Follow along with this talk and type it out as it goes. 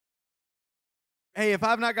Hey, if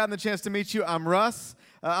I've not gotten the chance to meet you, I'm Russ.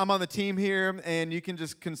 I'm on the team here, and you can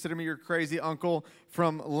just consider me your crazy uncle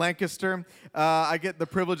from Lancaster. I get the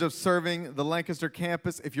privilege of serving the Lancaster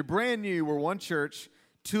campus. If you're brand new, we're one church,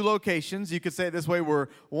 two locations. You could say it this way, we're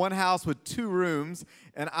one house with two rooms,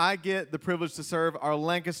 and I get the privilege to serve our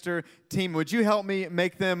Lancaster team. Would you help me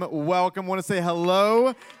make them welcome? I want to say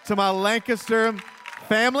hello to my Lancaster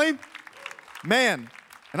family. Man,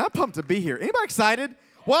 and I'm pumped to be here. Anybody excited?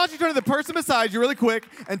 Why don't you turn to the person beside you really quick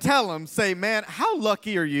and tell them, say, man, how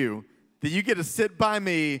lucky are you that you get to sit by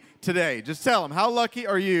me today? Just tell them, how lucky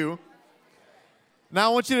are you?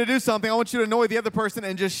 Now I want you to do something. I want you to annoy the other person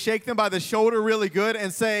and just shake them by the shoulder really good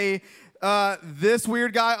and say, this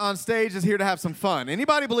weird guy on stage is here to have some fun.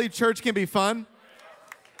 Anybody believe church can be fun?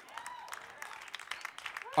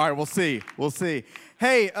 All right, we'll see. We'll see.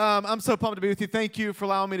 Hey, I'm so pumped to be with you. Thank you for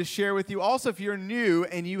allowing me to share with you. Also, if you're new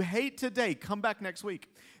and you hate today, come back next week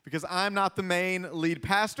because I'm not the main lead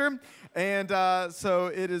pastor. And so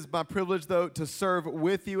it is my privilege, though, to serve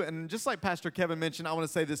with you. And just like Pastor Kevin mentioned, I want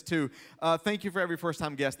to say this, too. Thank you for every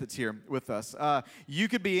first-time guest that's here with us. You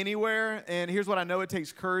could be anywhere, and here's what I know. It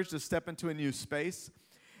takes courage to step into a new space.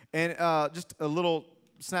 And just a little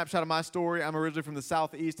snapshot of my story. I'm originally from the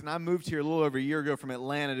Southeast, and I moved here a little over a year ago from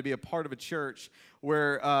Atlanta to be a part of a church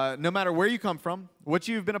where no matter where you come from, what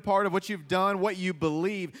you've been a part of, what you've done, what you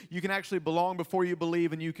believe, you can actually belong before you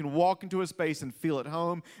believe, and you can walk into a space and feel at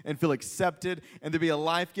home and feel accepted, and there be a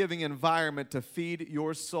life-giving environment to feed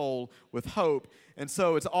your soul with hope. And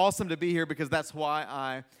so it's awesome to be here because that's why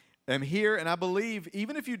I am here, and I believe,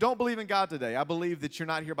 even if you don't believe in God today, I believe that you're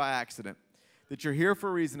not here by accident, that you're here for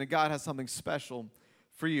a reason, and God has something special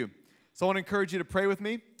for you. So I want to encourage you to pray with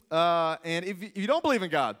me. And if you don't believe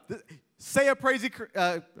in God, say a praisey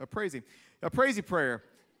prayer.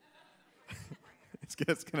 It's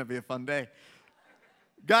going to be a fun day.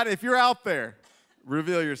 God, if you're out there,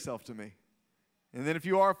 reveal yourself to me. And then if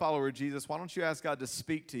you are a follower of Jesus, why don't you ask God to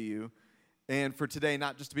speak to you? And for today,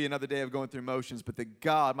 not just to be another day of going through motions, but that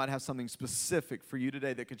God might have something specific for you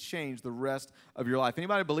today that could change the rest of your life.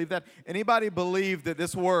 Anybody believe that? Anybody believe that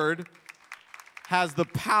this word has the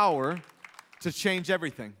power to change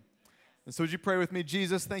everything? And so would you pray with me?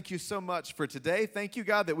 Jesus, thank you so much for today. Thank you,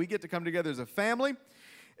 God, that we get to come together as a family,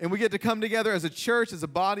 and we get to come together as a church, as a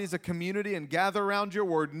body, as a community, and gather around your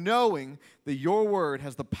word, knowing that your word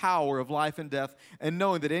has the power of life and death, and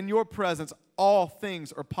knowing that in your presence, all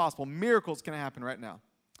things are possible. Miracles can happen right now.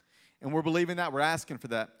 And we're believing that. We're asking for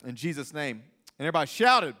that. In Jesus' name. And everybody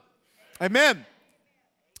shouted, amen.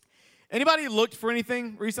 Anybody looked for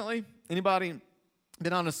anything recently? Anybody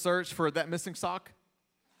been on a search for that missing sock?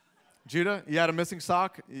 Judah, you had a missing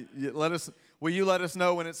sock? Will you let us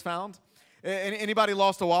know when it's found? Anybody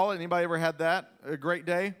lost a wallet? Anybody ever had that? A great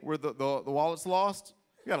day where the wallet's lost?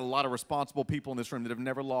 We got a lot of responsible people in this room that have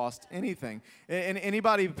never lost anything. And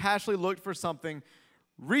anybody passionately looked for something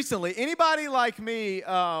recently? Anybody like me,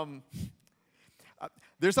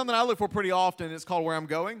 there's something I look for pretty often. It's called Where I'm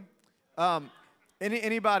Going.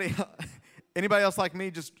 Anybody else like me,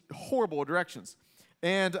 just horrible directions?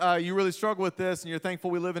 And you really struggle with this, and you're thankful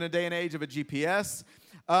we live in a day and age of a GPS.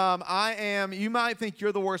 You might think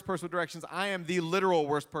you're the worst person with directions. I am the literal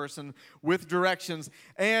worst person with directions.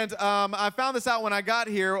 And I found this out when I got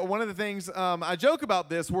here. One of the things, I joke about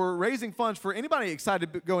this, we're raising funds for anybody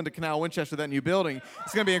excited to go into Canal Winchester, that new building.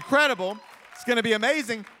 It's going to be incredible. It's going to be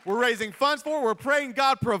amazing. We're raising funds for it. We're praying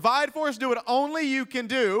God provide for us, do what only you can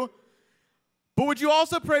do. But would you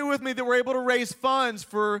also pray with me that we're able to raise funds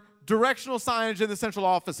for directional signage in the central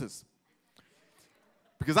offices?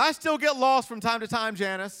 Because I still get lost from time to time,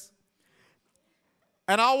 Janice.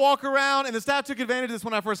 And I'll walk around, and the staff took advantage of this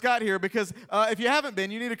when I first got here, because if you haven't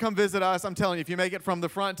been, you need to come visit us. I'm telling you, if you make it from the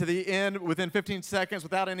front to the end within 15 seconds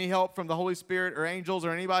without any help from the Holy Spirit or angels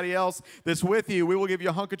or anybody else that's with you, we will give you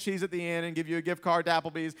a hunk of cheese at the end and give you a gift card to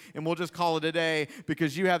Applebee's, and we'll just call it a day,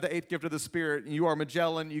 because you have the eighth gift of the Spirit. You are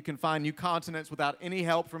Magellan. You can find new continents without any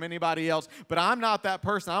help from anybody else. But I'm not that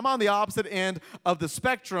person. I'm on the opposite end of the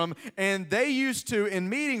spectrum, and they used to, in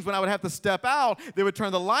meetings when I would have to step out, they would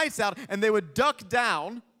turn the lights out, and they would duck down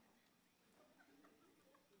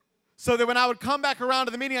so that when I would come back around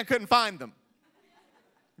to the meeting, I couldn't find them.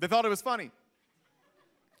 They thought it was funny.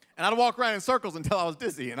 And I'd walk around in circles until I was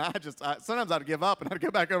dizzy, and sometimes I'd give up, and I'd go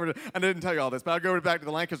back over to, I didn't tell you all this, but I'd go back to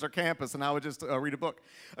the Lancaster campus, and I would just read a book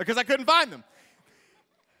because I couldn't find them.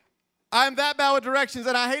 I'm that bad with directions,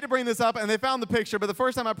 and I hate to bring this up, and they found the picture, but the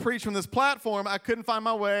first time I preached from this platform, I couldn't find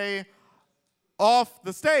my way off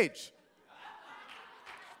the stage.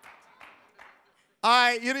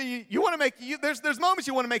 You want to make, there's moments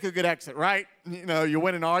you want to make a good exit, right? You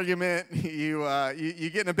win an argument, you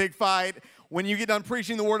get in a big fight. When you get done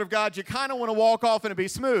preaching the Word of God, you kind of want to walk off and it be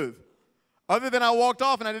smooth. Other than I walked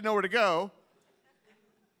off and I didn't know where to go.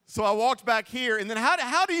 So I walked back here, and then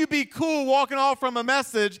how do you be cool walking off from a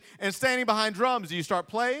message and standing behind drums? Do you start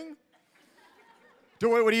playing?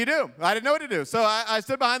 What do you do? I didn't know what to do. So I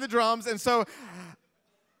stood behind the drums, and so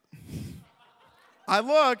I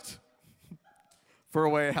looked for a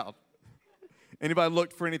way out. Anybody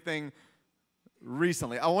looked for anything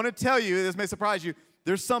recently? I want to tell you, this may surprise you,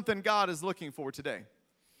 there's something God is looking for today.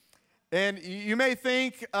 And you may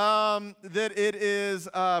think that it is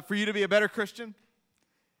for you to be a better Christian.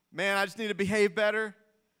 Man, I just need to behave better.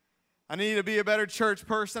 I need to be a better church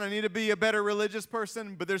person. I need to be a better religious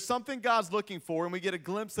person. But there's something God's looking for, and we get a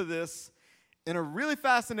glimpse of this in a really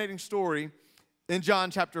fascinating story in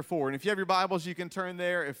John chapter 4. And if you have your Bibles, you can turn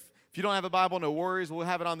there. If you don't have a Bible, no worries. We'll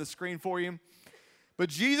have it on the screen for you. But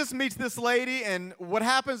Jesus meets this lady, and what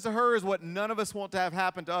happens to her is what none of us want to have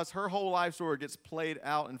happen to us. Her whole life story gets played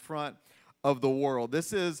out in front of the world.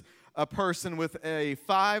 This is a person with a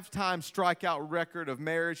 5-time strikeout record of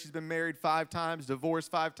marriage. She's been married 5 times, divorced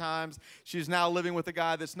 5 times. She's now living with a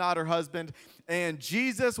guy that's not her husband. And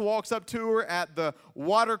Jesus walks up to her at the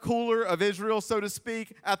water cooler of Israel, so to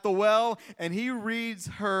speak, at the well, and he reads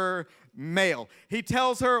her mail. He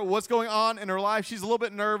tells her what's going on in her life. She's a little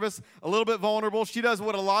bit nervous, a little bit vulnerable. She does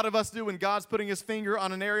what a lot of us do when God's putting his finger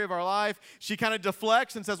on an area of our life. She kind of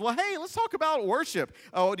deflects and says, well, hey, let's talk about worship.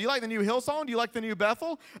 Oh, do you like the new Hillsong? Do you like the new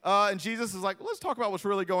Bethel? And Jesus is like, let's talk about what's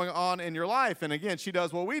really going on in your life. And again, she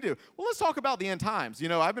does what we do. Well, let's talk about the end times.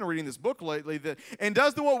 I've been reading this book lately and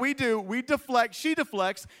does what we do. We deflect, she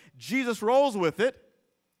deflects, Jesus rolls with it.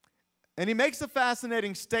 And he makes a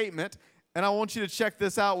fascinating statement. And I want you to check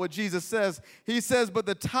this out, what Jesus says. He says, but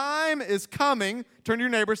the time is coming. Turn to your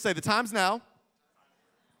neighbor, say, the time's now.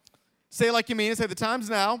 Say it like you mean it. Say, the time's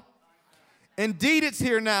now. Indeed, it's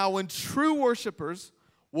here now when true worshipers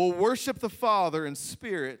will worship the Father in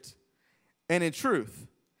spirit and in truth.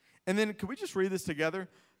 And then, can we just read this together?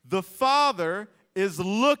 The Father is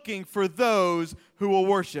looking for those who will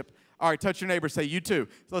worship. All right, touch your neighbor, say, you too.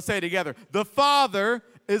 So let's say it together. The Father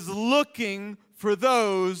is looking for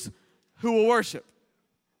those who will worship.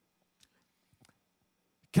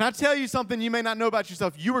 Can I tell you something you may not know about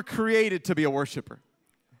yourself? You were created to be a worshiper.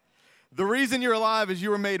 The reason you're alive is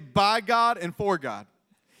you were made by God and for God.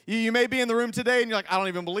 You may be in the room today and you're like, I don't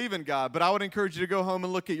even believe in God, but I would encourage you to go home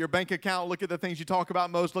and look at your bank account, look at the things you talk about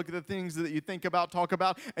most, look at the things that you think about, talk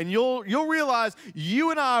about, and you'll realize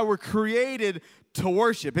you and I were created to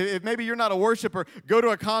worship. If maybe you're not a worshiper, go to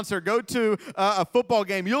a concert, go to a football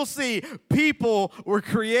game. You'll see people were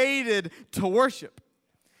created to worship.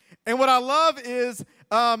 And what I love is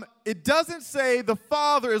it doesn't say the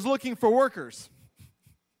Father is looking for workers.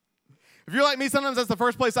 If you're like me, sometimes that's the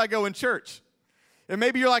first place I go in church. And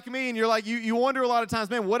maybe you're like me and you're like, you wonder a lot of times,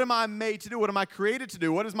 man, what am I made to do? What am I created to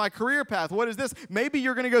do? What is my career path? What is this? Maybe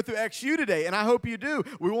you're going to go through XU today, and I hope you do.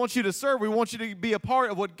 We want you to serve. We want you to be a part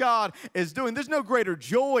of what God is doing. There's no greater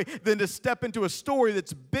joy than to step into a story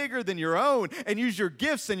that's bigger than your own and use your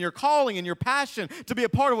gifts and your calling and your passion to be a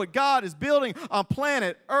part of what God is building on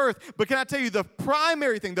planet Earth. But can I tell you, the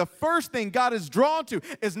primary thing, the first thing God is drawn to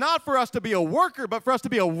is not for us to be a worker, but for us to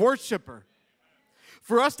be a worshiper.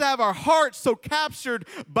 For us to have our hearts so captured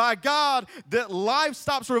by God that life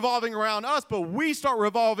stops revolving around us, but we start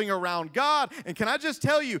revolving around God. And can I just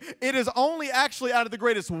tell you, it is only actually out of the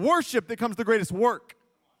greatest worship that comes the greatest work.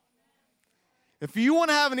 If you want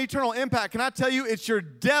to have an eternal impact, can I tell you, it's your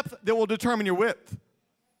depth that will determine your width.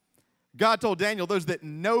 God told Daniel, those that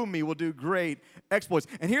know me will do great exploits.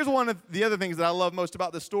 And here's one of the other things that I love most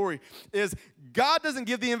about this story is God doesn't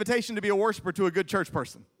give the invitation to be a worshiper to a good church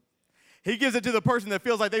person. He gives it to the person that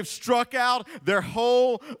feels like they've struck out their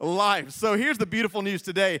whole life. So here's the beautiful news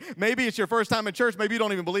today. Maybe it's your first time in church. Maybe you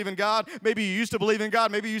don't even believe in God. Maybe you used to believe in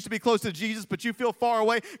God. Maybe you used to be close to Jesus, but you feel far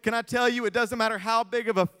away. Can I tell you, it doesn't matter how big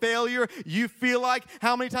of a failure you feel like,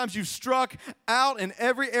 how many times you've struck out in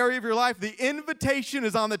every area of your life. The invitation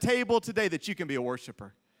is on the table today that you can be a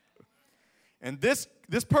worshiper. And this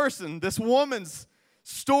person, this woman's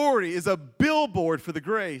story is a billboard for the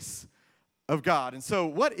grace of God. And so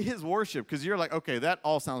what is worship? Because you're like, okay, that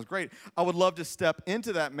all sounds great. I would love to step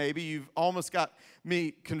into that maybe. You've almost got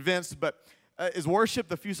me convinced, but is worship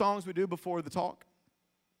the few songs we do before the talk?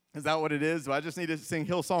 Is that what it is? Do I just need to sing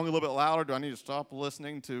Hillsong a little bit louder? Do I need to stop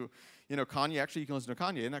listening to, Kanye? Actually, you can listen to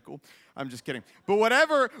Kanye. Isn't that cool? I'm just kidding. But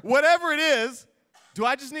whatever it is, do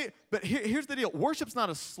I just need, but here's the deal. Worship's not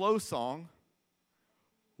a slow song.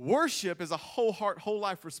 Worship is a whole heart, whole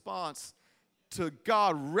life response to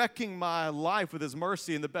God wrecking my life with his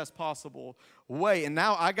mercy in the best possible way. And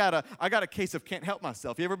now I got a case of can't help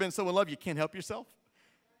myself. You ever been so in love you can't help yourself?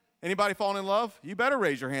 Anybody falling in love? You better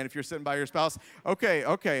raise your hand if you're sitting by your spouse.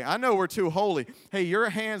 Okay, I know we're too holy. Hey, your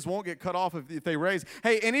hands won't get cut off if they raise.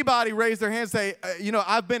 Hey, anybody raise their hand and say,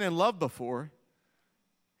 I've been in love before.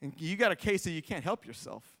 And you got a case that you can't help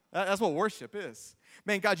yourself. That's what worship is.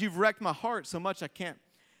 Man, God, you've wrecked my heart so much I can't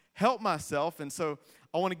help myself. And so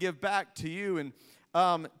I want to give back to you. And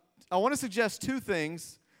I want to suggest two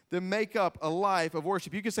things that make up a life of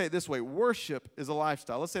worship. You can say it this way. Worship is a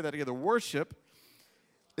lifestyle. Let's say that together. Worship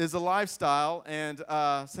is a lifestyle, and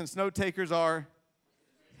since note takers are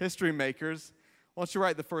history makers, why don't you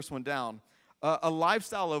write the first one down? A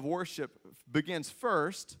lifestyle of worship begins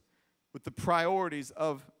first with the priorities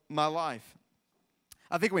of my life.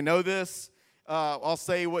 I think we know this. I'll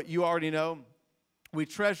say what you already know. We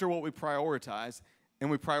treasure what we prioritize, and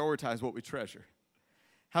we prioritize what we treasure.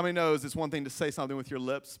 How many knows it's one thing to say something with your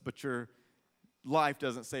lips, but your life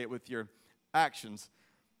doesn't say it with your actions?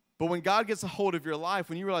 But when God gets a hold of your life,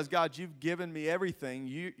 when you realize, God, you've given me everything,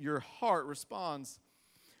 your heart responds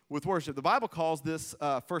with worship. The Bible calls this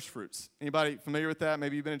first fruits. Anybody familiar with that?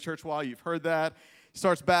 Maybe you've been in church a while, you've heard that. It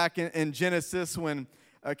starts back in Genesis when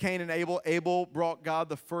Cain and Abel brought God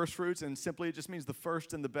the first fruits, and simply it just means the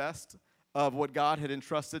first and the best of what God had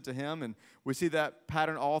entrusted to him. And we see that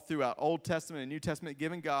pattern all throughout Old Testament and New Testament,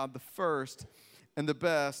 giving God the first and the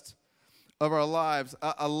best of our lives.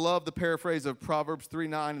 I love the paraphrase of Proverbs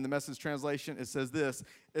 3:9 in the Message translation. It says this.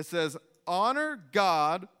 It says, honor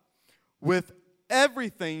God with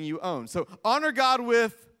everything you own. So honor God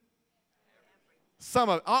with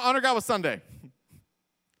honor God with Sunday.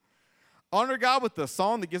 Honor God with the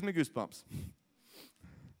song that gives me goosebumps.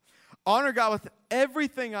 Honor God with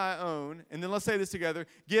everything I own. And then let's say this together.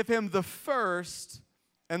 Give him the first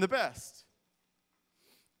and the best.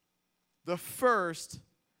 The first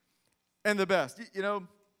and the best. I don't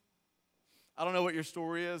know what your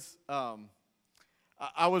story is.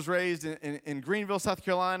 I was raised in Greenville, South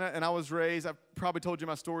Carolina, and I've probably told you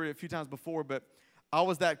my story a few times before, but I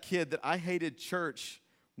was that kid that I hated church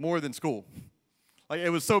more than school. Like, it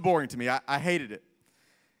was so boring to me. I hated it.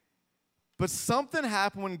 But something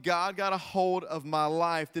happened when God got a hold of my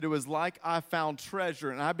life that it was like I found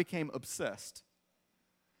treasure, and I became obsessed.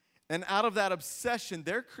 And out of that obsession,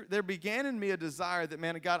 there began in me a desire that,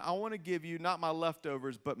 man, God, I want to give you not my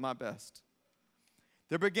leftovers, but my best.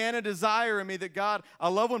 There began a desire in me that, God, I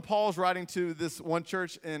love when Paul's writing to this one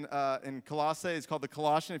church in Colossae. It's called the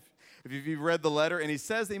Colossians, if you've read the letter. And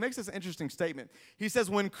he makes this interesting statement. He says,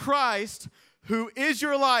 when Christ, who is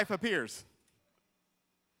your life, appears.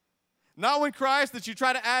 Not when Christ that you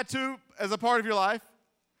try to add to as a part of your life,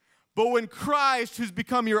 but when Christ, who's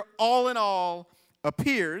become your all in all,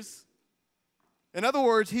 appears. In other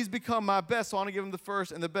words, he's become my best, so I want to give him the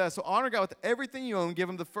first and the best. So honor God with everything you own, give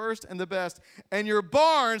him the first and the best, and your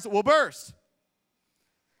barns will burst.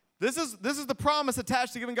 This is the promise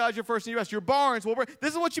attached to giving God your first and your best. Your barns will burst.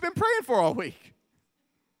 This is what you've been praying for all week,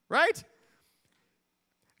 right?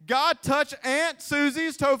 God, touch Aunt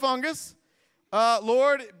Susie's toe fungus.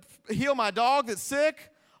 Lord, heal my dog that's sick.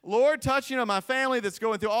 Lord, touch, my family that's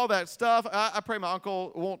going through all that stuff. I pray my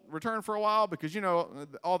uncle won't return for a while because,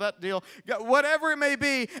 all that deal. God, whatever it may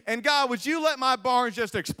be. And God, would you let my barns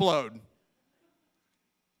just explode?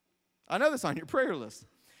 I know that's on your prayer list.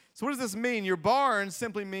 So what does this mean? Your barns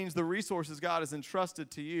simply means the resources God has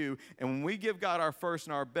entrusted to you. And when we give God our first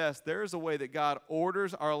and our best, there is a way that God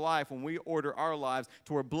orders our life when we order our lives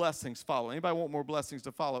to where blessings follow. Anybody want more blessings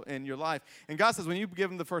to follow in your life? And God says when you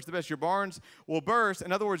give him the first and the best, your barns will burst.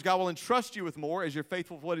 In other words, God will entrust you with more as you're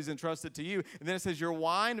faithful for what he's entrusted to you. And then it says your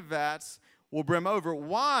wine vats will brim over.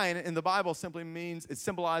 Wine in the Bible simply means, it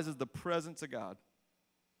symbolizes the presence of God.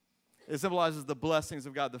 It symbolizes the blessings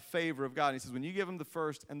of God, the favor of God. And he says, when you give him the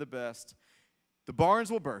first and the best, the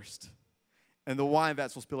barns will burst and the wine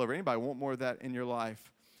vats will spill over. Anybody want more of that in your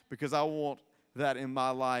life? Because I want that in my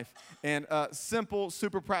life. And simple,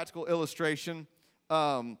 super practical illustration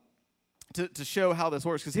to show how this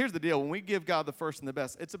works. Because here's the deal. When we give God the first and the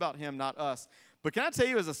best, it's about him, not us. But can I tell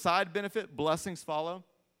you as a side benefit, blessings follow?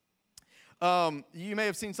 You may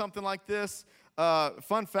have seen something like this.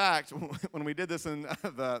 Fun fact, when we did this in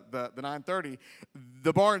the 930,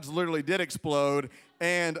 the barns literally did explode,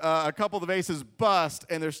 and a couple of the vases bust,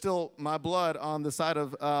 and there's still my blood on the side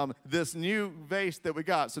of this new vase that we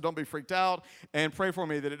got. So don't be freaked out, and pray for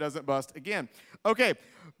me that it doesn't bust again. Okay,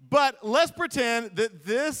 but let's pretend that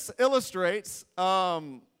this illustrates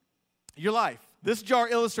your life. This jar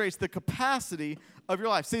illustrates the capacity of your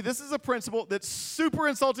life. See, this is a principle that's super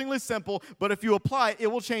insultingly simple, but if you apply it, it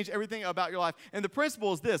will change everything about your life. And the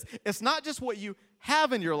principle is this. It's not just what you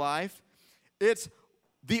have in your life, it's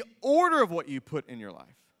the order of what you put in your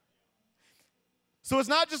life. So it's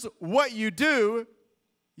not just what you do.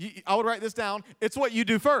 I would write this down. It's what you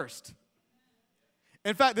do first.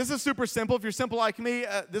 In fact, this is super simple. If you're simple like me,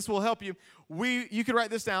 this will help you. You could write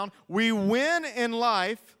this down. We win in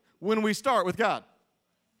life when we start with God.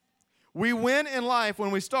 We win in life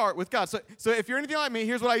when we start with God. So if you're anything like me,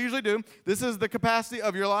 here's what I usually do. This is the capacity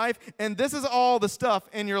of your life, and this is all the stuff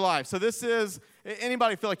in your life. So this is,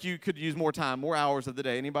 anybody feel like you could use more time, more hours of the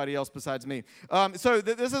day? Anybody else besides me? This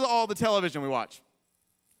is all the television we watch.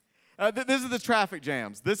 This is the traffic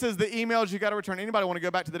jams. This is the emails you got to return. Anybody want to go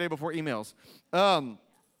back to the day before emails?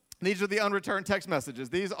 These are the unreturned text messages.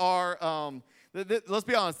 These are, let's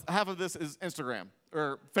be honest, half of this is Instagram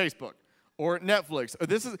or Facebook or Netflix.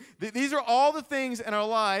 These are all the things in our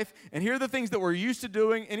life, and here are the things that we're used to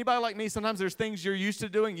doing. Anybody like me, sometimes there's things you're used to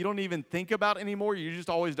doing you don't even think about anymore. You've just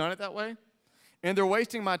always done it that way, and they're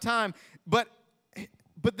wasting my time. But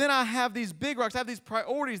then I have these big rocks. I have these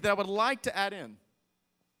priorities that I would like to add in.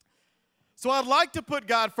 So I'd like to put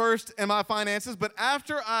God first in my finances, but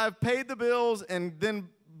after I've paid the bills and then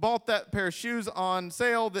bought that pair of shoes on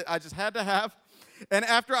sale that I just had to have, and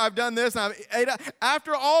after I've done this,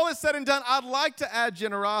 after all is said and done, I'd like to add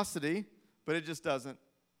generosity, but it just doesn't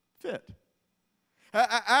fit.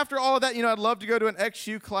 After all of that, I'd love to go to an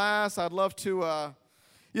XU class. I'd love to, I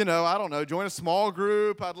don't know, join a small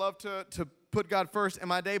group. I'd love to put God first in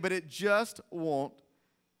my day, but it just won't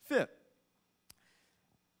fit.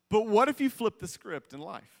 But what if you flip the script in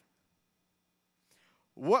life?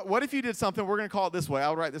 What if you did something, we're going to call it this way, I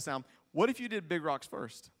would write this down. What if you did big rocks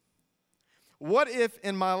first? What if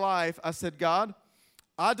in my life I said, God,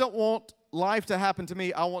 I don't want life to happen to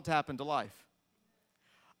me, I want to happen to life.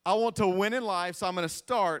 I want to win in life, so I'm going to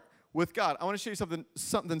start with God. I want to show you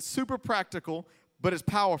something super practical, but it's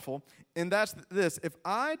powerful, and that's this. If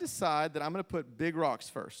I decide that I'm going to put big rocks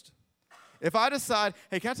first, if I decide,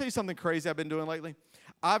 hey, can I tell you something crazy I've been doing lately?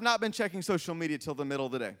 I've not been checking social media till the middle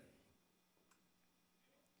of the day.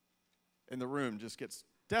 And the room just gets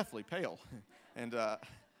deathly pale. And I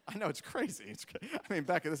know it's crazy.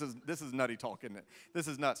 Becca, this is nutty talk, isn't it? This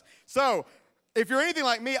is nuts. So if you're anything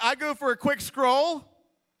like me, I go for a quick scroll.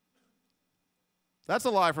 That's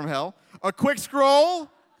a lie from hell. A quick scroll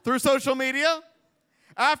through social media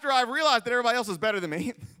after I've realized that everybody else is better than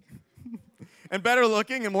me. And better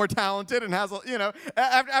looking and more talented and has,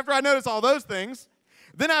 after I notice all those things,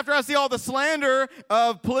 then after I see all the slander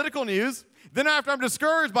of political news, then after I'm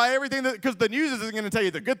discouraged by everything, because the news isn't going to tell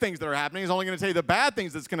you the good things that are happening, it's only going to tell you the bad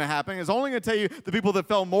things that's going to happen. It's only going to tell you the people that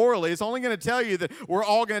fell morally. It's only going to tell you that we're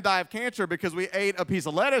all going to die of cancer because we ate a piece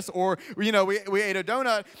of lettuce or, we ate a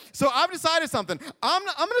donut. So I've decided something. I'm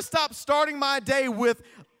going to stop starting my day with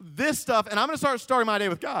this stuff, and I'm going to start starting my day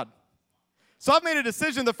with God. So I've made a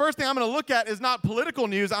decision. The first thing I'm going to look at is not political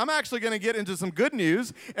news. I'm actually going to get into some good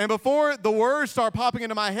news. And before the words start popping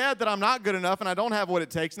into my head that I'm not good enough and I don't have what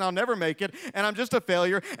it takes and I'll never make it and I'm just a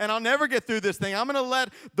failure and I'll never get through this thing, I'm going to let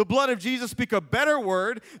the blood of Jesus speak a better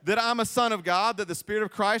word, that I'm a son of God, that the Spirit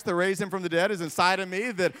of Christ that raised him from the dead is inside of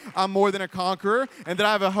me, that I'm more than a conqueror, and that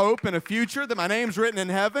I have a hope and a future, that my name's written in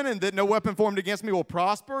heaven, and that no weapon formed against me will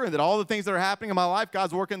prosper, and that all the things that are happening in my life,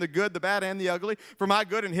 God's working the good, the bad, and the ugly for my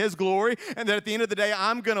good and his glory, and that at the end of the day,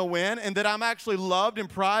 I'm going to win, and that I'm actually loved and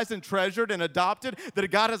prized and treasured and adopted, that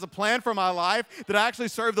God has a plan for my life, that I actually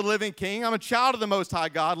serve the living King. I'm a child of the Most High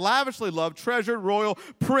God, lavishly loved, treasured, royal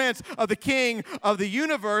prince of the King of the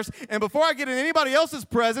universe. And before I get in anybody else's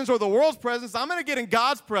presence or the world's presence, I'm going to get in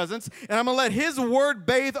God's presence, and I'm going to let his word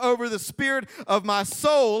bathe over the spirit of my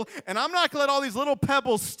soul, and I'm not going to let all these little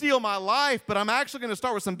pebbles steal my life, but I'm actually going to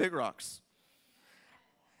start with some big rocks.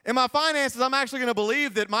 In my finances, I'm actually going to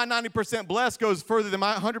believe that my 90% blessed goes further than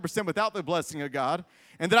my 100% without the blessing of God,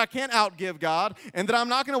 and that I can't outgive God, and that I'm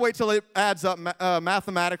not going to wait till it adds up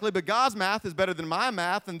mathematically, but God's math is better than my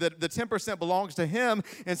math, and that the 10% belongs to him,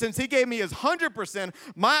 and since he gave me his 100%,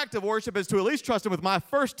 my act of worship is to at least trust him with my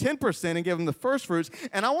first 10% and give him the first fruits.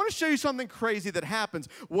 And I want to show you something crazy that happens.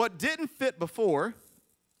 What didn't fit before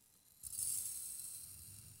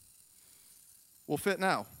will fit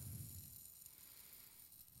now.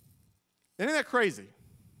 Isn't that crazy?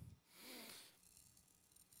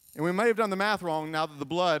 And we may have done the math wrong now that the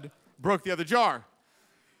blood broke the other jar.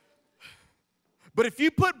 But if you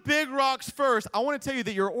put big rocks first, I want to tell you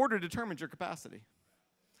that your order determines your capacity.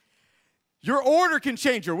 Your order can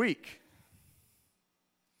change your week.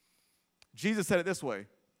 Jesus said it this way: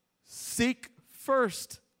 seek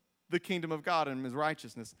first the kingdom of God and his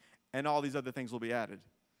righteousness, and all these other things will be added.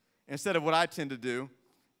 Instead of what I tend to do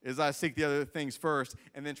is I seek the other things first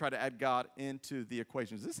and then try to add God into the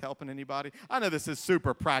equation. Is this helping anybody? I know this is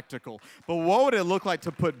super practical, but what would it look like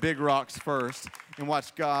to put big rocks first and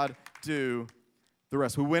watch God do the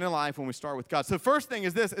rest? We win in life when we start with God. So the first thing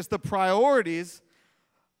is this. It's the priorities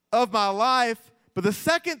of my life. But the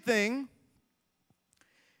second thing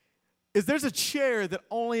is there's a chair that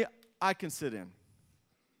only I can sit in.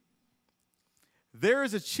 There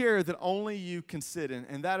is a chair that only you can sit in,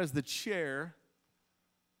 and that is the chair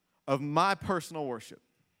of my personal worship.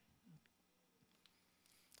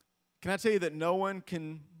 Can I tell you that no one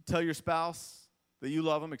can tell your spouse that you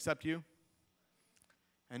love them except you?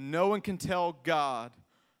 And no one can tell God,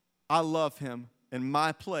 I love him in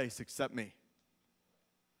my place except me.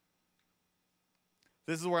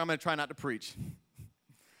 This is where I'm going to try not to preach.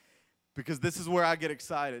 Because this is where I get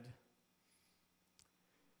excited.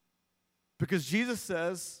 Because Jesus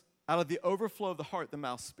says, out of the overflow of the heart, the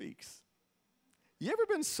mouth speaks. You ever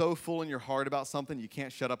been so full in your heart about something you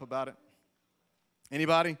can't shut up about it?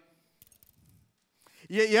 Anybody?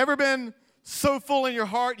 You ever been so full in your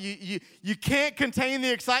heart you can't contain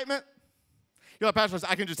the excitement? You're like, Pastor,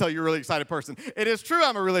 I can just tell you're a really excited person. It is true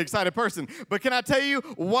I'm a really excited person. But can I tell you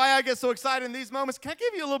why I get so excited in these moments? Can I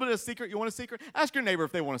give you a little bit of a secret? You want a secret? Ask your neighbor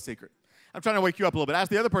if they want a secret. I'm trying to wake you up a little bit. Ask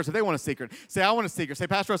the other person if they want a secret. Say, I want a secret. Say,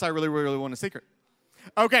 Pastor Russ, I really, really want a secret.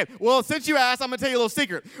 Okay, well, since you asked, I'm going to tell you a little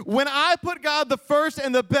secret. When I put God the first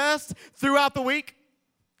and the best throughout the week,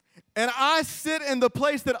 and I sit in the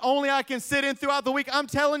place that only I can sit in throughout the week, I'm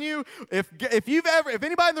telling you, if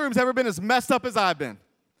anybody in the room has ever been as messed up as I've been,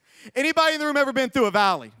 anybody in the room ever been through a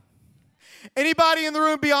valley? Anybody in the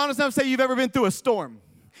room, be honest enough, say you've ever been through a storm?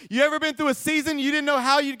 You ever been through a season you didn't know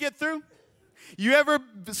how you'd get through? You ever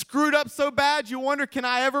screwed up so bad you wonder, can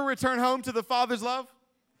I ever return home to the Father's love?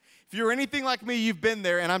 If you're anything like me, you've been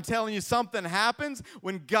there, and I'm telling you, something happens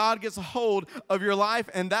when God gets a hold of your life,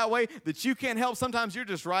 and that way that you can't help. Sometimes you're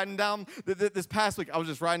just riding down, this past week, I was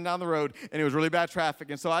just riding down the road, and it was really bad traffic,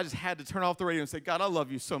 and so I just had to turn off the radio and say, God, I love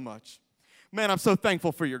you so much. Man, I'm so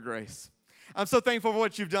thankful for your grace. I'm so thankful for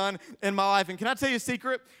what you've done in my life. And can I tell you a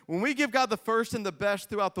secret? When we give God the first and the best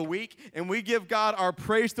throughout the week, and we give God our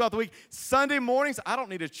praise throughout the week, Sunday mornings, I don't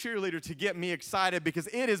need a cheerleader to get me excited because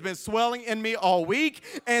it has been swelling in me all week,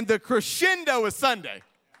 and the crescendo is Sunday.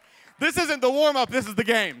 This isn't the warm-up, this is the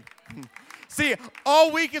game. See,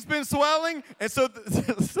 all week it's been swelling, and so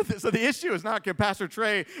the issue is not, can Pastor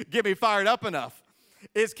Trey get me fired up enough?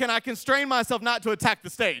 It's, can I constrain myself not to attack the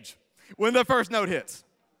stage when the first note hits?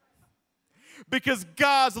 Because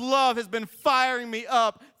God's love has been firing me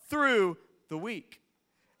up through the week.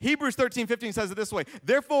 Hebrews 13:15 says it this way.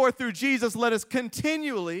 Therefore, through Jesus, let us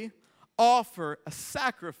continually offer a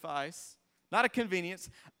sacrifice, not a convenience,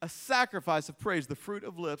 a sacrifice of praise, the fruit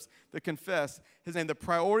of lips that confess his name, the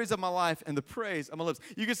priorities of my life and the praise of my lips.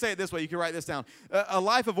 You can say it this way. You can write this down. A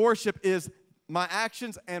life of worship is my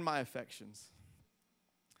actions and my affections.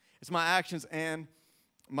 It's my actions and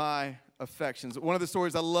my affections. One of the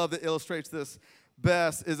stories I love that illustrates this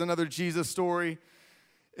best is another Jesus story.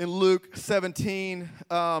 In Luke 17,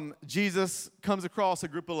 Jesus comes across a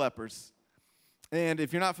group of lepers. And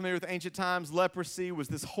if you're not familiar with ancient times, leprosy was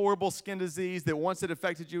this horrible skin disease that once it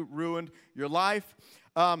affected you, ruined your life.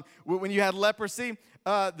 When you had leprosy,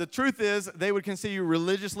 the truth is they would consider you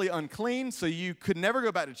religiously unclean, so you could never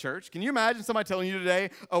go back to church. Can you imagine somebody telling you today,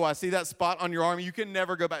 oh, I see that spot on your arm, you can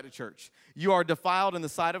never go back to church. You are defiled in the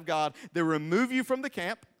sight of God. They remove you from the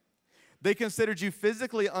camp. They considered you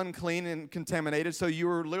physically unclean and contaminated, so you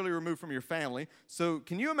were literally removed from your family. So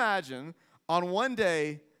can you imagine on one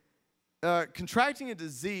day contracting a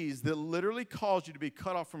disease that literally caused you to be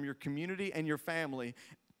cut off from your community and your family,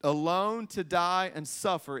 alone to die and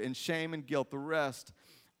suffer in shame and guilt the rest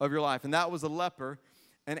of your life? And that was a leper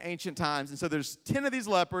in ancient times. And so there's 10 of these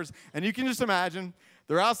lepers, and you can just imagine,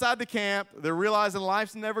 they're outside the camp, they're realizing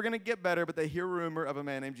life's never going to get better, but they hear a rumor of a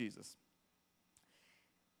man named Jesus.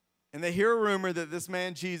 And they hear a rumor that this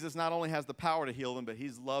man, Jesus, not only has the power to heal them, but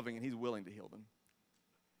he's loving and he's willing to heal them.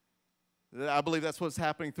 I believe that's what's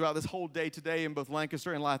happening throughout this whole day today in both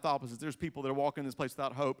Lancaster and Lithopolis. There's people that are walking in this place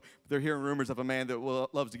without hope. They're hearing rumors of a man that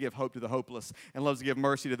loves to give hope to the hopeless and loves to give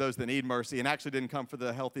mercy to those that need mercy, and actually didn't come for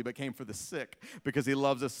the healthy but came for the sick because he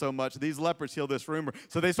loves us so much. These lepers heal this rumor.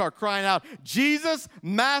 So they start crying out, Jesus,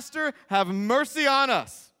 Master, have mercy on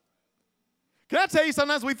us. Can I tell you,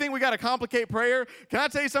 sometimes we think we got to complicate prayer. Can I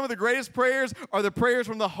tell you, some of the greatest prayers are the prayers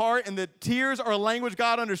from the heart, and the tears are a language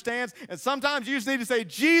God understands. And sometimes you just need to say,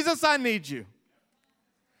 Jesus, I need you.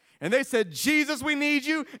 And they said, Jesus, we need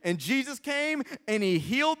you. And Jesus came and he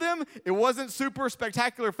healed them. It wasn't super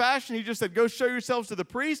spectacular fashion. He just said, go show yourselves to the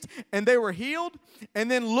priest. And they were healed. And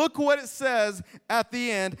then look what it says at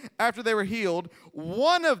the end after they were healed.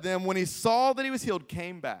 One of them, when he saw that he was healed,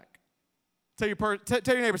 came back. Tell your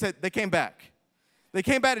neighbor, say, they came back. They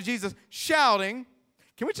came back to Jesus shouting.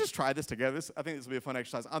 Can we just try this together? I think this will be a fun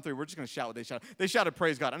exercise. On three, we're just going to shout what they shouted. They shouted,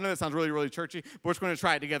 praise God. I know that sounds really, really churchy, but we're just going to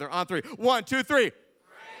try it together. On three. 1, 2, 3.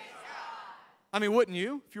 I mean, wouldn't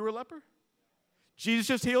you if you were a leper? Jesus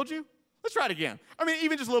just healed you? Let's try it again. I mean,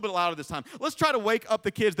 even just a little bit louder this time. Let's try to wake up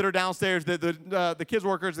the kids that are downstairs, the kids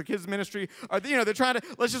workers, the kids ministry. They're trying to,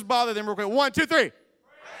 let's just bother them real quick. 1, 2, 3. Didn't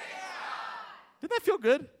that feel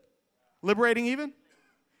good? Liberating even?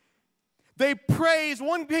 They praised.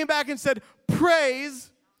 One came back and said,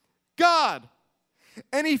 praise God.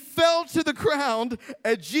 And he fell to the ground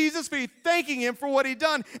at Jesus' feet, thanking him for what he'd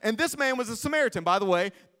done. And this man was a Samaritan. By the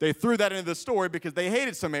way, they threw that into the story because they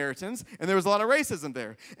hated Samaritans, and there was a lot of racism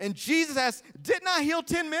there. And Jesus asked, didn't I heal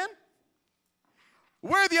 10 men?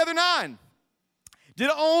 Where are the other 9? Did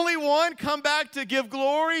only one come back to give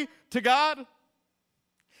glory to God?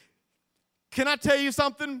 Can I tell you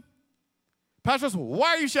something? Pastor, why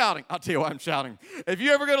are you shouting? I'll tell you why I'm shouting. If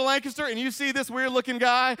you ever go to Lancaster and you see this weird-looking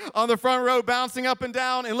guy on the front row bouncing up and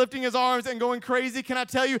down and lifting his arms and going crazy, can I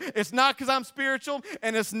tell you, it's not because I'm spiritual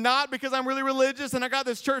and it's not because I'm really religious and I got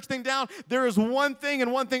this church thing down. There is one thing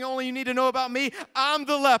and one thing only you need to know about me. I'm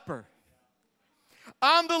the leper.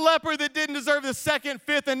 I'm the leper that didn't deserve the 2nd,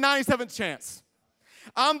 5th, and 97th chance.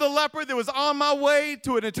 I'm the leper that was on my way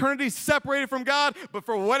to an eternity separated from God, but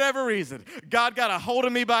for whatever reason, God got a hold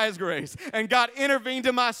of me by his grace, and God intervened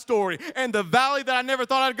in my story. And the valley that I never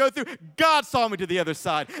thought I'd go through, God saw me to the other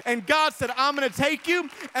side. And God said, I'm going to take you,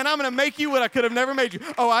 and I'm going to make you what I could have never made you.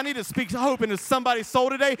 Oh, I need to speak hope into somebody's soul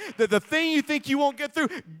today, that the thing you think you won't get through,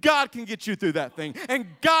 God can get you through that thing. And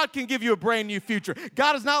God can give you a brand new future.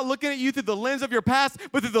 God is not looking at you through the lens of your past,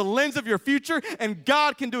 but through the lens of your future. And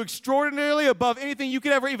God can do extraordinarily above anything you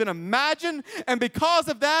could ever even imagine. And because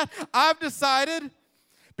of that, I've decided,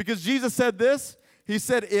 because Jesus said this, he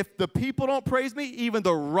said, if the people don't praise me, even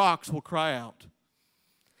the rocks will cry out.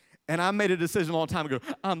 And I made a decision a long time ago.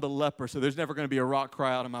 I'm the leper, so there's never going to be a rock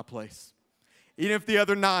cry out in my place. Even if the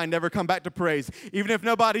other 9 never come back to praise, even if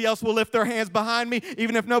nobody else will lift their hands behind me,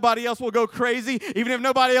 even if nobody else will go crazy, even if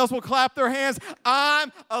nobody else will clap their hands,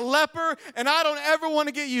 I'm a leper, and I don't ever want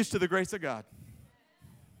to get used to the grace of God.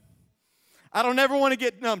 I don't ever want to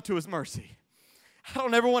get numb to his mercy. I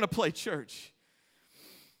don't ever want to play church.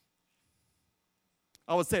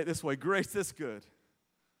 I would say it this way: grace this good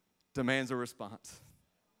demands a response.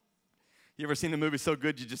 You ever seen a movie so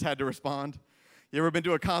good you just had to respond? You ever been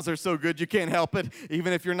to a concert so good you can't help it?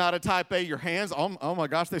 Even if you're not a type A, your hands, oh my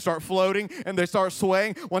gosh, they start floating and they start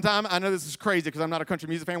swaying. One time, I know this is crazy because I'm not a country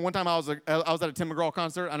music fan. One time I was at a Tim McGraw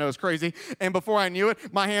concert. I know it's crazy. And before I knew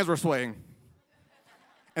it, my hands were swaying.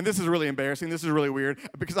 And this is really embarrassing. This is really weird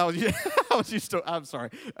because I was used to, I'm sorry.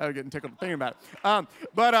 I'm getting tickled thinking about it. All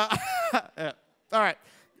right.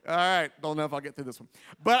 Don't know if I'll get through this one.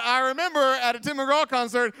 But I remember at a Tim McGraw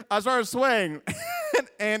concert, I started swaying.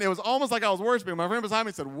 And it was almost like I was worshiping. My friend beside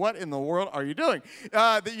me said, what in the world are you doing?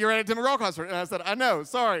 You're at a Tim McGraw concert. And I said, I know,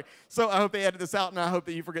 sorry. So I hope they edit this out, and I hope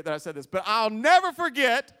that you forget that I said this. But I'll never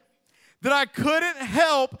forget that I couldn't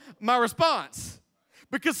help my response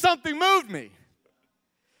because something moved me.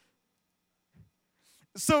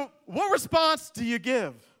 So what response do you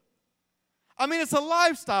give? I mean, it's a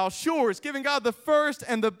lifestyle, sure. It's giving God the first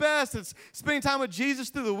and the best. It's spending time with Jesus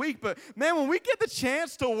through the week. But, man, when we get the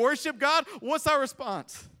chance to worship God, what's our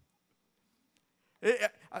response?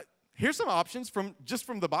 Here's some options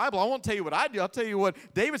from the Bible. I won't tell you what I do. I'll tell you what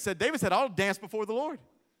David said. David said, I'll dance before the Lord.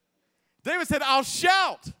 David said, I'll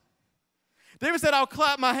shout. David said, I'll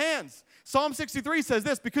clap my hands. Psalm 63 says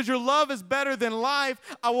this: because your love is better than life,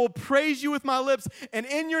 I will praise you with my lips, and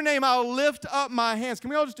in your name I will lift up my hands.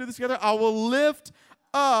 Can we all just do this together? I will lift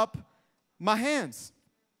up my hands.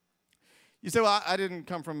 You say, well, I didn't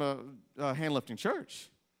come from a hand-lifting church.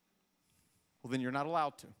 Well, then you're not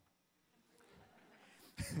allowed to.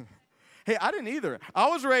 Hey, I didn't either. I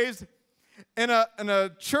was raised in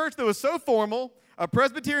a church that was so formal, a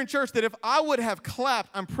Presbyterian church, that if I would have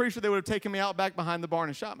clapped, I'm pretty sure they would have taken me out back behind the barn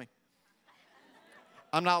and shot me.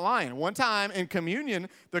 I'm not lying. One time in communion,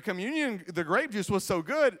 the grape juice was so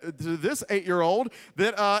good to this 8-year-old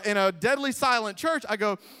that in a deadly silent church, I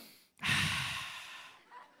go,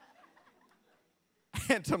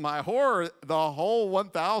 and to my horror, the whole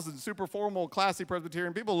 1,000 super formal, classy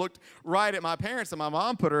Presbyterian people looked right at my parents, and my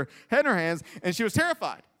mom put her head in her hands, and she was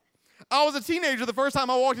terrified. I was a teenager the first time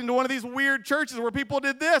I walked into one of these weird churches where people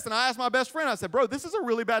did this, and I asked my best friend, I said, bro, this is a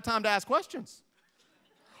really bad time to ask questions.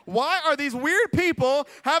 Why are these weird people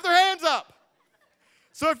have their hands up?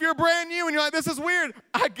 So if you're brand new and you're like, this is weird,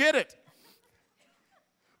 I get it.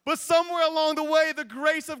 But somewhere along the way, the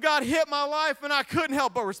grace of God hit my life, and I couldn't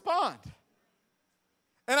help but respond.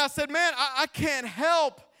 And I said, man, I can't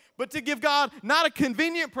help but to give God not a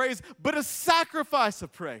convenient praise, but a sacrifice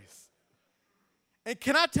of praise. And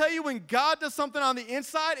can I tell you, when God does something on the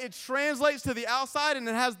inside, it translates to the outside, and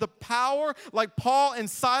it has the power, like Paul and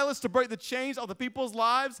Silas, to break the chains of the people's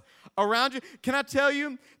lives around you. Can I tell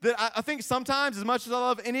you that I think sometimes, as much as I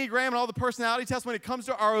love Enneagram and all the personality tests, when it comes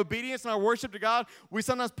to our obedience and our worship to God, we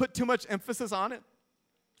sometimes put too much emphasis on it.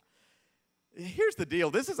 Here's the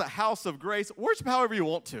deal. This is a house of grace. Worship however you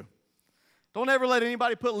want to. Don't ever let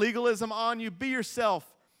anybody put legalism on you. Be yourself.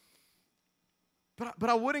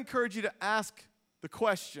 But I would encourage you to ask the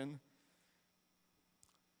question,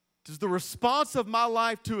 does the response of my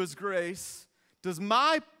life to His grace, does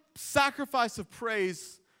my sacrifice of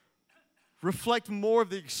praise reflect more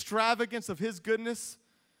of the extravagance of His goodness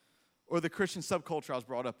or the Christian subculture I was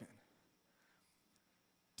brought up in?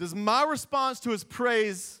 Does my response to His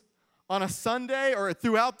praise on a Sunday or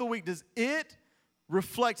throughout the week, does it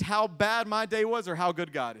reflect how bad my day was or how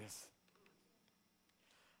good God is?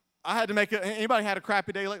 I had to make anybody had a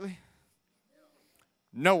crappy day lately?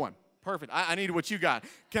 No one. Perfect. I needed what you got.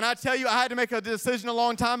 Can I tell you, I had to make a decision a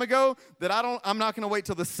long time ago that I'm not going to wait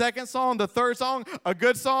till the second song, the third song, a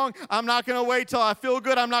good song. I'm not going to wait till I feel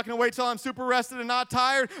good. I'm not going to wait till I'm super rested and not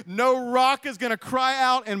tired. No rock is going to cry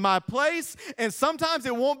out in my place. And sometimes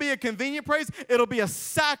it won't be a convenient praise. It'll be a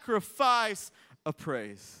sacrifice of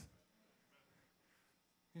praise.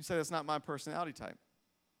 You say that's not my personality type.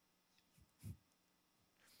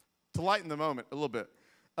 To lighten the moment a little bit.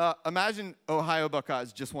 Imagine Ohio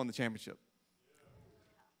Buckeyes just won the championship.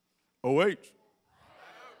 OH.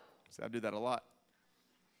 See, I do that a lot.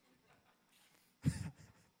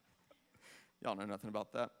 Y'all know nothing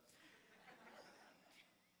about that.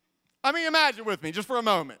 I mean, imagine with me just for a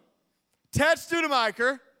moment. Ted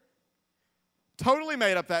Studemaker, totally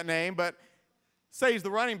made up that name, but say he's the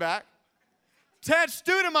running back. Ted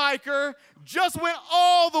Studemaker just went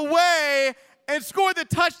all the way and scored the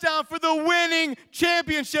touchdown for the winning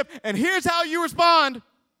championship. And here's how you respond.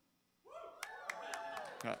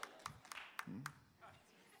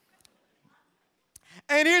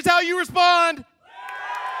 And here's how you respond.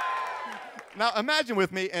 Now, imagine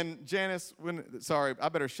with me, and Janice, sorry, I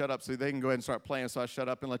better shut up so they can go ahead and start playing, so I shut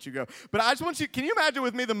up and let you go. But I just want you, can you imagine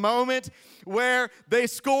with me the moment where they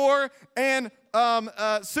score and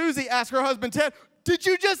Susie asks her husband, Ted, did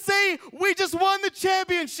you just say we just won the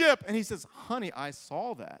championship? And he says, honey, I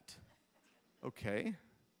saw that. Okay.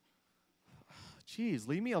 Geez,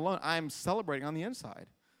 leave me alone. I'm celebrating on the inside.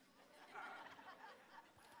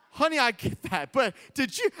 Honey, I get that, but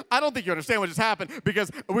I don't think you understand what just happened,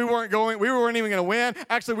 because we weren't even going to win.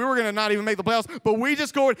 Actually, we were going to not even make the playoffs, but we just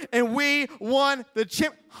scored and we won the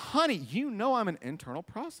champ. Honey, you know I'm an internal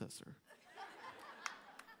processor.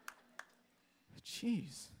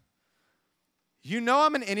 Jeez. You know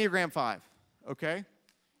I'm an Enneagram 5, okay?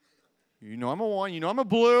 You know I'm a 1. You know I'm a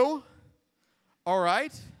blue. All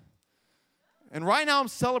right? And right now I'm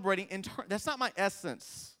celebrating. That's not my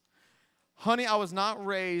essence. Honey, I was not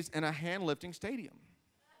raised in a hand-lifting stadium.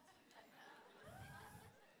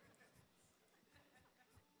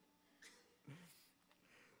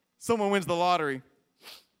 Someone wins the lottery.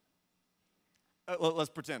 Let's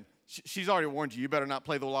pretend. She's already warned you. You better not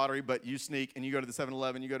play the lottery, but you sneak, and you go to the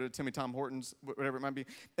 7-Eleven, you go to Timmy Tom Hortons, whatever it might be,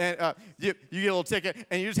 and you get a little ticket,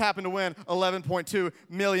 and you just happen to win $11.2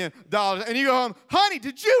 million. And you go home, honey,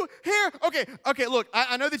 did you hear? Okay, look,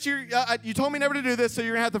 I know that you told me never to do this, so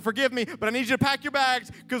you're going to have to forgive me, but I need you to pack your bags,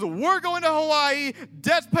 because we're going to Hawaii.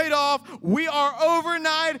 Debt's paid off. We are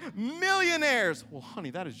overnight millionaires. Well,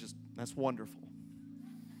 honey, that's wonderful.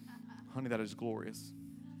 Honey, that is glorious.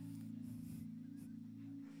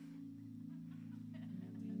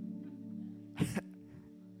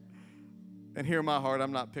 And hear my heart,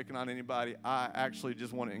 I'm not picking on anybody. I actually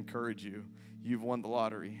just want to encourage you. You've won the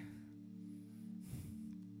lottery.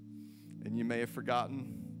 And you may have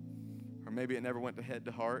forgotten, or maybe it never went to head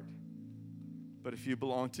to heart. But if you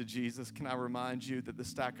belong to Jesus, can I remind you that the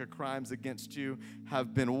stack of crimes against you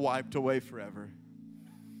have been wiped away forever?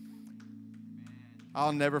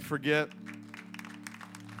 I'll never forget.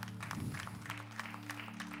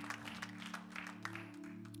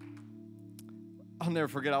 I'll never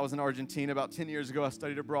forget, I was in Argentina about 10 years ago. I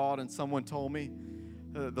studied abroad, and someone told me,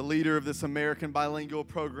 the leader of this American bilingual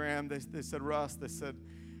program, they said, Russ, they said,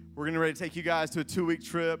 We're getting ready to take you guys to a 2-week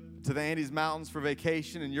trip to the Andes Mountains for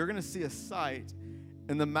vacation, and you're going to see a sight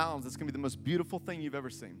in the mountains that's going to be the most beautiful thing you've ever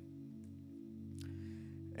seen.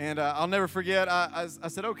 And I'll never forget, I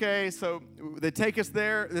said, okay, so they take us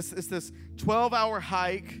there. It's this 12-hour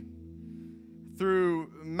hike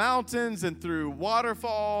through mountains and through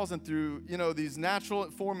waterfalls and through, these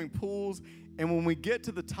natural forming pools. And when we get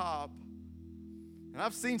to the top, and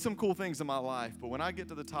I've seen some cool things in my life, but when I get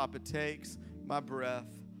to the top, it takes my breath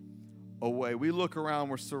away. We look around,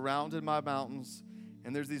 we're surrounded by mountains,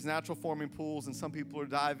 and there's these natural forming pools, and some people are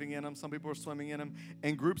diving in them, some people are swimming in them,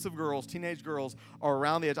 and groups of girls, teenage girls, are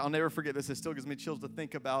around the edge. I'll never forget this. It still gives me chills to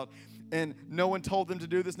think about. And no one told them to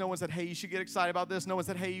do this. No one said, hey, you should get excited about this. No one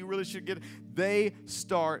said, hey, you really should get it. They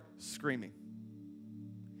start screaming.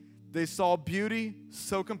 They saw beauty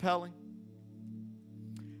so compelling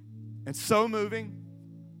and so moving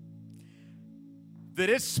that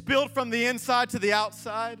it spilled from the inside to the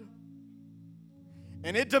outside,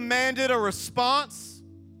 and it demanded a response.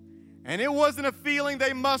 And it wasn't a feeling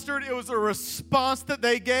they mustered. It was a response that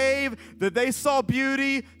they gave, that they saw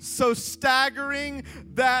beauty so staggering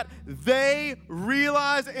that they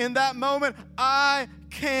realized in that moment, I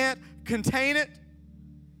can't contain it.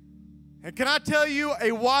 And can I tell you,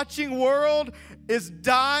 a watching world is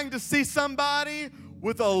dying to see somebody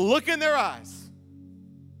with a look in their eyes.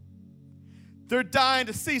 They're dying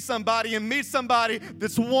to see somebody and meet somebody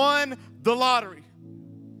that's won the lottery.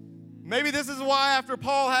 Maybe this is why after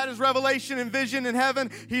Paul had his revelation and vision in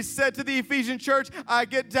heaven, he said to the Ephesian church, I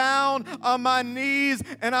get down on my knees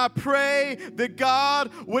and I pray that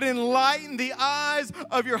God would enlighten the eyes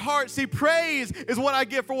of your heart. See, praise is what I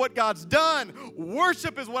give for what God's done.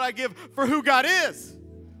 Worship is what I give for who God is.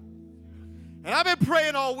 And I've been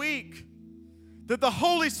praying all week that the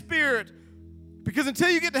Holy Spirit, because until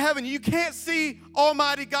you get to heaven, you can't see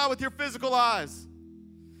Almighty God with your physical eyes.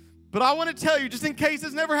 But I want to tell you, just in case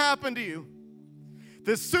it's never happened to you,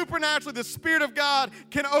 that supernaturally the Spirit of God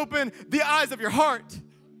can open the eyes of your heart.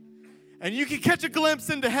 And you can catch a glimpse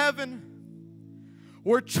into heaven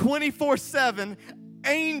where 24/7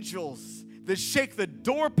 angels that shake the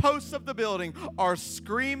doorposts of the building are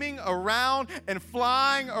screaming around and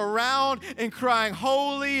flying around and crying,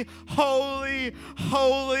 holy, holy,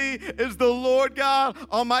 holy is the Lord God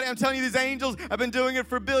Almighty. I'm telling you, these angels have been doing it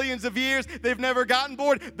for billions of years. They've never gotten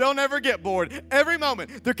bored. They'll never get bored. Every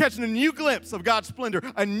moment, they're catching a new glimpse of God's splendor,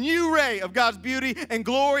 a new ray of God's beauty and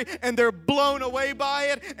glory, and they're blown away by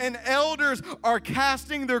it. And elders are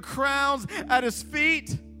casting their crowns at His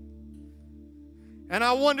feet. And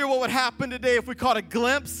I wonder what would happen today if we caught a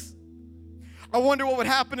glimpse. I wonder what would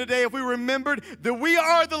happen today if we remembered that we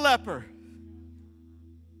are the leper.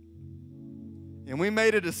 And we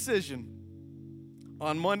made a decision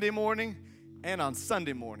on Monday morning and on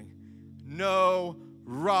Sunday morning. No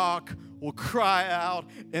rock will cry out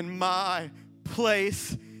in my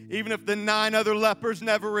place. Even if the 9 other lepers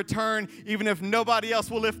never return, even if nobody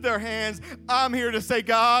else will lift their hands, I'm here to say,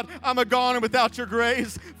 God, I'm a goner without your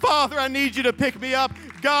grace. Father, I need you to pick me up.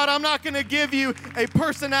 God, I'm not going to give you a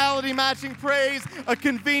personality matching praise, a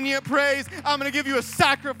convenient praise. I'm going to give you a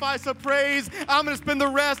sacrifice of praise. I'm going to spend the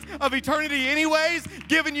rest of eternity anyways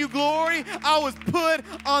giving you glory. I was put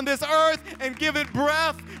on this earth and given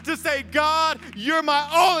breath to say, God, you're my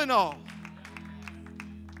all in all.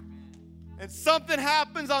 And something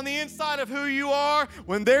happens on the inside of who you are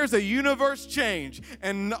when there's a universe change.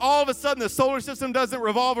 And all of a sudden the solar system doesn't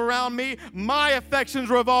revolve around me. My affections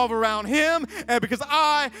revolve around Him. And because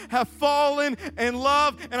I have fallen in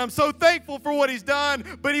love, and I'm so thankful for what He's done,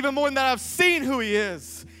 but even more than that, I've seen who He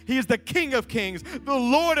is. He is the King of Kings, the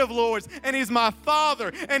Lord of Lords, and He's my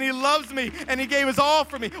Father, and He loves me, and He gave His all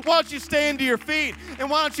for me. Why don't you stand to your feet, and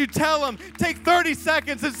why don't you tell Him, take 30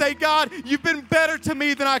 seconds and say, God, you've been better to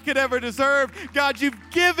me than I could ever deserve. God, you've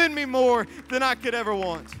given me more than I could ever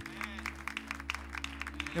want.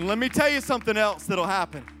 And let me tell you something else that'll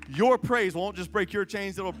happen. Your praise won't just break your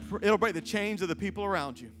chains, it'll break the chains of the people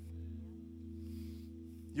around you.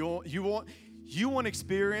 You want to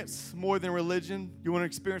experience more than religion? You want to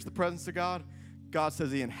experience the presence of God? God says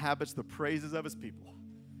He inhabits the praises of His people.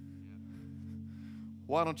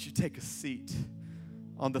 Why don't you take a seat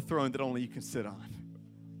on the throne that only you can sit on?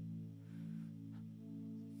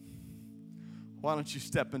 Why don't you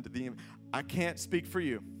step into the... I can't speak for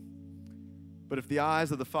you, but if the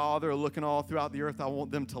eyes of the Father are looking all throughout the earth, I want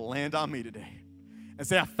them to land on me today and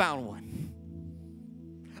say, I found one.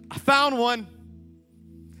 I found one.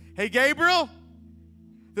 Hey, Gabriel,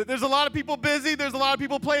 there's a lot of people busy. There's a lot of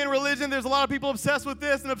people playing religion. There's a lot of people obsessed with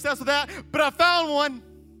this and obsessed with that. But I found one.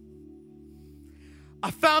 I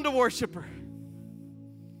found a worshiper.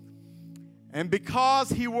 And because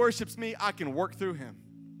he worships me, I can work through him.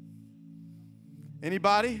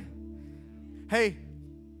 Anybody? Hey,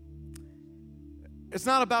 it's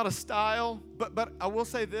not about a style, but I will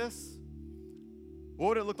say this. What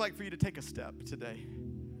would it look like for you to take a step today?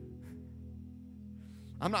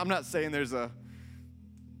 I'm not saying there's a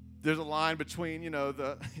line between,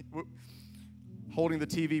 the holding the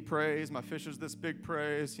TV praise, my fish is this big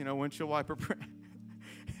praise, windshield wiper praise.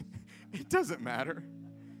 It doesn't matter.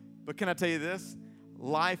 But can I tell you this?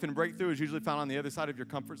 Life and breakthrough is usually found on the other side of your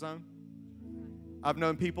comfort zone. I've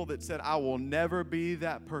known people that said, I will never be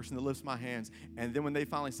that person that lifts my hands. And then when they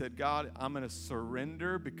finally said, God, I'm going to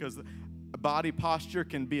surrender, because body posture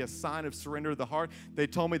can be a sign of surrender of the heart. They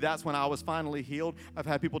told me that's when I was finally healed. I've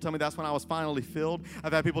had people tell me that's when I was finally filled.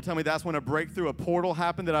 I've had people tell me that's when a breakthrough, a portal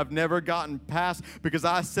happened that I've never gotten past, because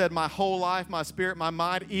I said my whole life, my spirit, my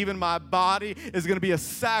mind, even my body is going to be a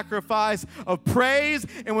sacrifice of praise.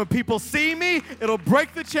 And when people see me, it'll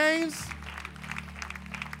break the chains.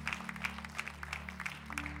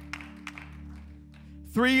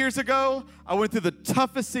 Three years ago, I went through the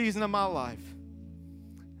toughest season of my life.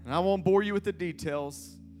 And I won't bore you with the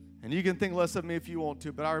details, and you can think less of me if you want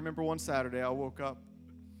to, but I remember one Saturday I woke up,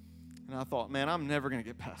 and I thought, man, I'm never going to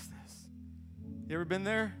get past this. You ever been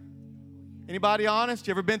there? Anybody honest?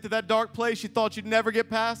 You ever been through that dark place you thought you'd never get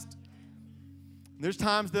past? And there's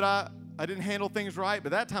times that I didn't handle things right,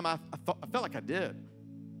 but that time I felt like I did.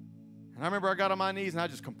 And I remember I got on my knees, and I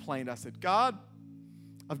just complained. I said, God,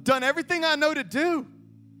 I've done everything I know to do.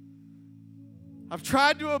 I've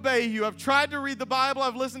tried to obey you. I've tried to read the Bible.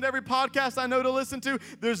 I've listened to every podcast I know to listen to.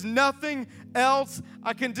 There's nothing else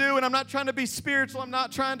I can do, and I'm not trying to be spiritual.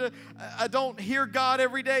 I don't hear God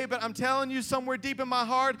every day, but I'm telling you, somewhere deep in my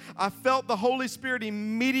heart, I felt the Holy Spirit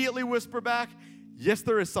immediately whisper back, yes,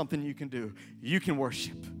 there is something you can do. You can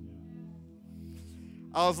worship.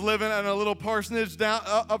 I was living in a little parsonage down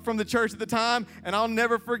up from the church at the time, and I'll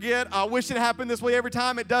never forget. I wish it happened this way every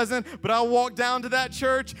time. It doesn't, but I walked down to that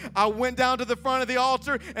church. I went down to the front of the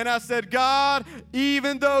altar, and I said, God,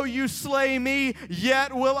 even though you slay me,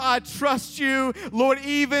 yet will I trust you. Lord,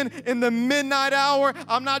 even in the midnight hour,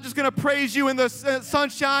 I'm not just going to praise you in the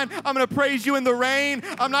sunshine. I'm going to praise you in the rain.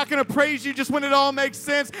 I'm not going to praise you just when it all makes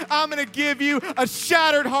sense. I'm going to give you a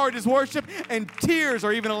shattered heart as worship, and tears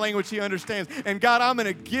are even a language he understands. And God, I'm going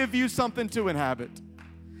to give you something to inhabit.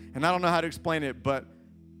 And I don't know how to explain it, but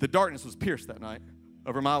the darkness was pierced that night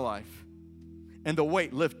over my life, and the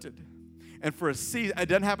weight lifted. And for a season, it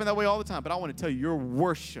doesn't happen that way all the time, but I want to tell you, your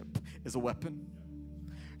worship is a weapon.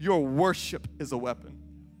 Your worship is a weapon.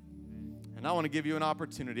 And I want to give you an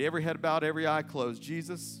opportunity. Every head bowed, every eye closed.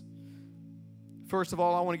 Jesus, first of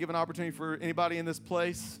all, I want to give an opportunity for anybody in this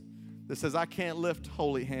place that says, I can't lift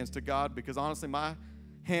holy hands to God because honestly, my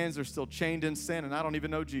hands are still chained in sin, and I don't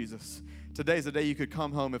even know Jesus. Today's the day you could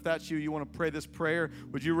come home. If that's you, you want to pray this prayer,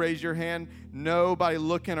 would you raise your hand? Nobody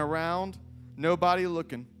looking around. Nobody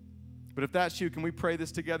looking. But if that's you, can we pray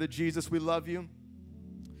this together? Jesus, we love you.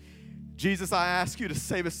 Jesus, I ask you to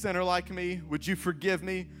save a sinner like me. Would you forgive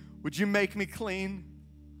me? Would you make me clean?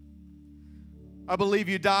 I believe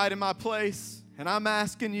you died in my place, and I'm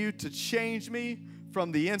asking you to change me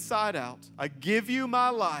from the inside out. I give you my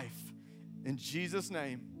life. In Jesus'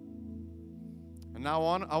 name. And now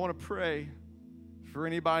I want to pray for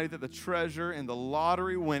anybody that the treasure and the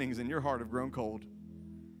lottery winnings in your heart have grown cold.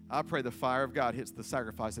 I pray the fire of God hits the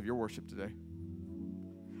sacrifice of your worship today.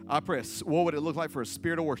 I pray, what would it look like for a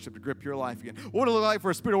spirit of worship to grip your life again? What would it look like for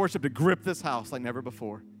a spirit of worship to grip this house like never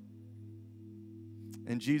before?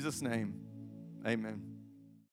 In Jesus' name, amen.